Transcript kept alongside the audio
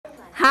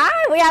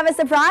we have a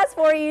surprise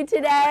for you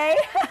today.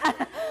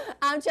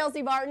 I'm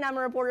Chelsea Barton. I'm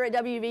a reporter at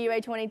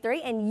WVUA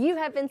 23, and you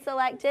have been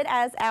selected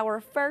as our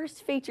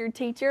first featured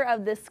teacher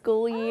of the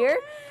school year.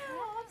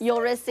 You'll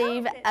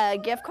receive a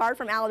gift card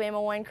from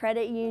Alabama One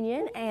Credit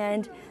Union,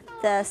 and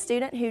the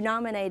student who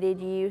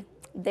nominated you,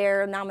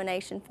 their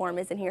nomination form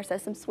is in here, so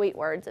some sweet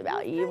words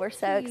about you. We're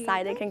so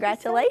excited.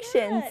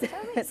 Congratulations.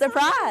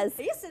 Surprise.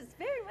 This is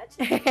very much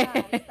a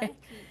surprise. Thank you.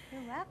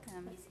 You're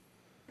welcome.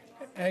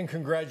 And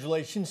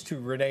congratulations to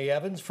Renee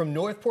Evans from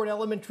Northport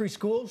Elementary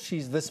School.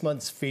 She's this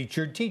month's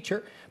featured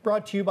teacher,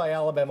 brought to you by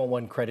Alabama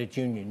One Credit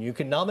Union. You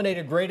can nominate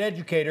a great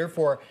educator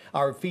for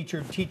our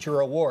Featured Teacher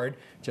Award.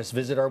 Just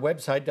visit our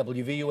website,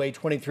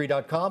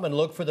 WVUA23.com, and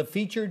look for the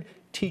Featured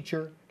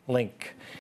Teacher link.